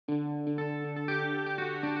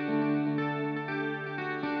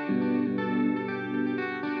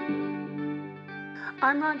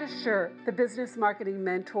I'm Rhonda Schur, the business marketing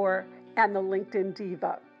mentor and the LinkedIn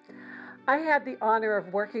diva. I had the honor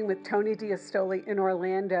of working with Tony D'Astoli in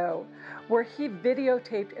Orlando, where he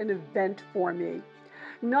videotaped an event for me.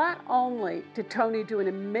 Not only did Tony do an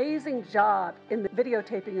amazing job in the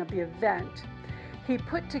videotaping of the event, he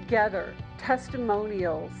put together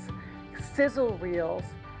testimonials, sizzle reels,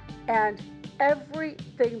 and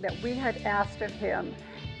everything that we had asked of him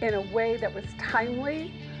in a way that was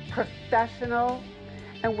timely, professional,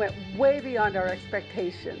 and went way beyond our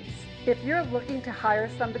expectations. If you're looking to hire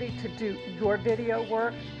somebody to do your video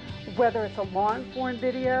work, whether it's a long-form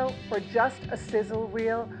video or just a sizzle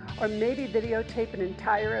reel, or maybe videotape an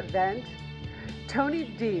entire event,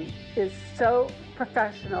 Tony D is so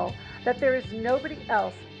professional that there is nobody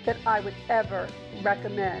else that I would ever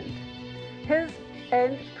recommend. His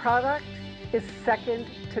end product is second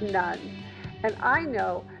to none. And I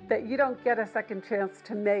know that you don't get a second chance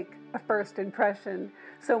to make a first impression.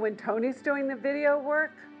 So when Tony's doing the video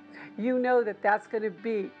work, you know that that's going to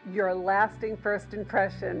be your lasting first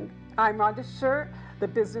impression. I'm Rhonda Schur, the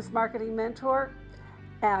business marketing mentor,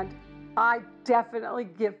 and I definitely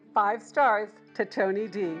give 5 stars to Tony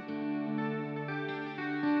D.